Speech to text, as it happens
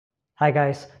Hi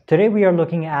guys, today we are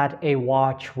looking at a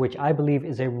watch which I believe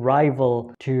is a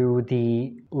rival to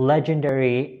the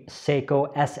legendary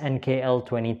Seiko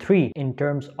SNKL23 in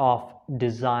terms of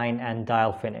design and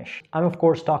dial finish. I'm of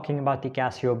course talking about the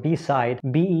Casio BESIDE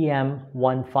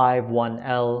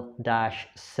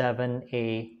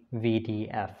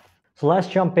BEM-151L-7AVDF. So let's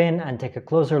jump in and take a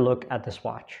closer look at this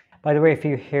watch. By the way, if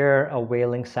you hear a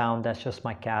wailing sound, that's just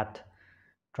my cat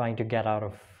trying to get out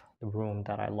of the room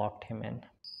that I locked him in.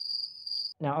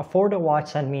 Now, Afford a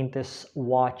Watch sent me this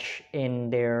watch in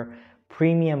their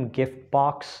premium gift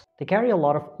box. They carry a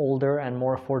lot of older and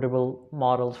more affordable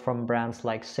models from brands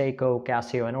like Seiko,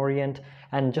 Casio, and Orient,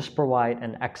 and just provide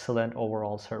an excellent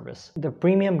overall service. The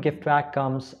premium gift pack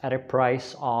comes at a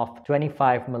price of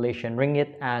 25 Malaysian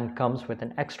ringgit and comes with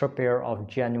an extra pair of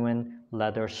genuine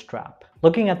leather strap.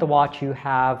 Looking at the watch, you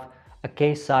have a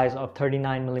case size of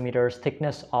 39 millimeters,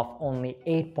 thickness of only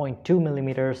 8.2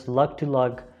 millimeters, lug to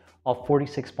lug of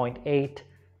 46.8,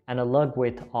 and a lug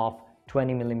width of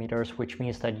 20 millimeters, which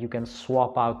means that you can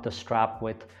swap out the strap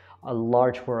with a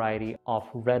large variety of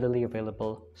readily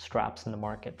available straps in the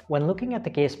market. When looking at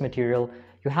the case material,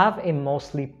 you have a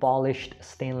mostly polished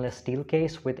stainless steel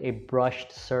case with a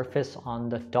brushed surface on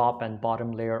the top and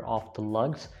bottom layer of the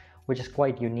lugs, which is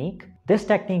quite unique. This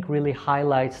technique really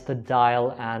highlights the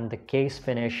dial and the case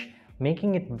finish,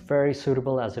 making it very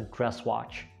suitable as a dress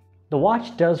watch. The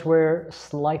watch does wear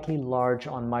slightly large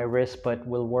on my wrist, but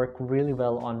will work really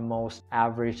well on most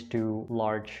average to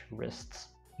large wrists.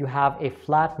 You have a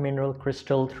flat mineral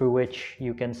crystal through which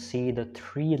you can see the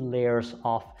 3 layers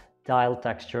of dial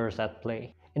textures at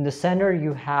play. In the center,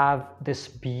 you have this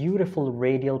beautiful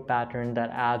radial pattern that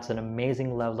adds an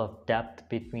amazing level of depth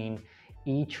between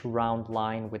each round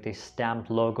line with a stamped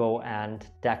logo and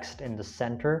text in the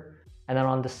center. And then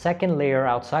on the second layer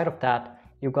outside of that,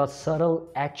 you've got subtle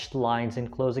etched lines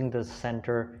enclosing the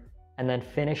center, and then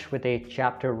finish with a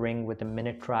chapter ring with a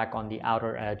minute track on the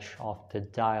outer edge of the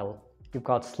dial. You've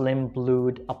got slim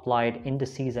blued applied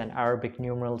indices and Arabic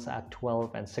numerals at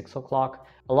 12 and 6 o'clock,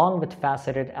 along with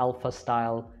faceted alpha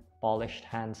style polished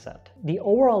handset. The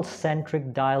overall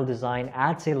centric dial design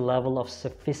adds a level of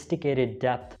sophisticated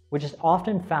depth, which is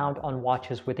often found on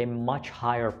watches with a much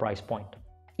higher price point.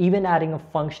 Even adding a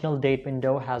functional date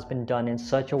window has been done in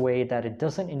such a way that it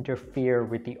doesn't interfere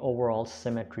with the overall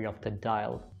symmetry of the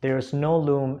dial. There is no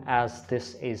lume, as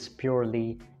this is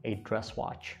purely a dress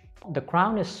watch. The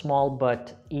crown is small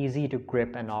but easy to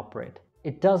grip and operate.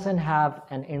 It doesn't have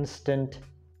an instant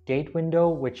date window,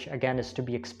 which again is to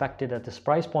be expected at this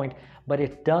price point, but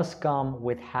it does come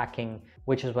with hacking,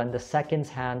 which is when the seconds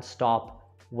hand stop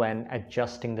when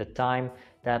adjusting the time.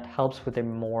 That helps with a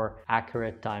more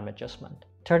accurate time adjustment.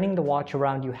 Turning the watch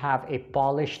around, you have a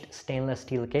polished stainless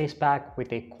steel case back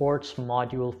with a quartz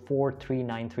module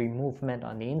 4393 movement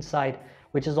on the inside,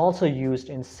 which is also used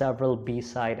in several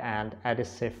BESIDE and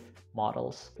adhesive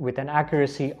models. With an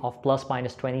accuracy of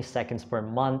 ± 20 seconds per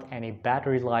month and a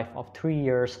battery life of 3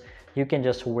 years, you can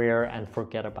just wear and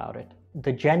forget about it.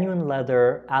 The genuine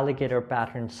leather alligator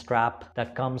pattern strap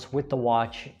that comes with the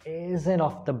watch isn't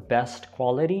of the best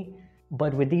quality,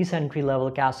 but with these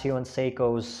entry-level Casio and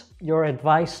Seikos, you're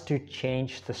advised to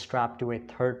change the strap to a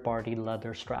third-party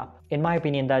leather strap. In my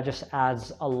opinion, that just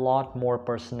adds a lot more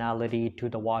personality to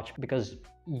the watch because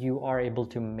you are able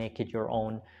to make it your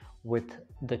own with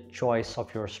the choice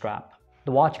of your strap.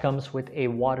 The watch comes with a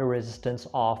water resistance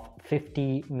of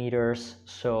 50 meters,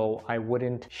 so I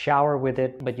wouldn't shower with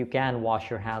it, but you can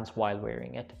wash your hands while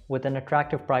wearing it. With an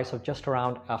attractive price of just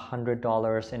around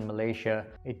 $100 in Malaysia,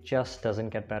 it just doesn't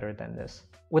get better than this.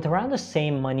 With around the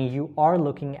same money, you are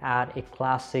looking at a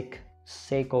classic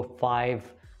Seiko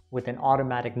 5 with an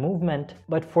automatic movement,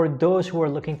 but for those who are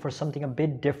looking for something a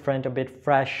bit different, a bit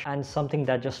fresh, and something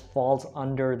that just falls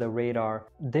under the radar,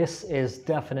 this is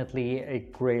definitely a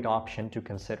great option to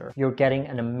consider. You're getting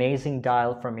an amazing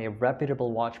dial from a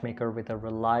reputable watchmaker with a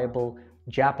reliable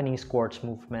Japanese quartz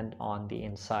movement on the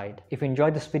inside. If you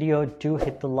enjoyed this video, do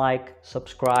hit the like,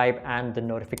 subscribe, and the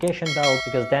notification bell,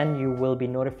 because then you will be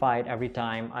notified every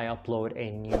time I upload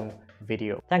a new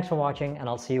video. Thanks for watching, and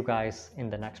I'll see you guys in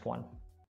the next one.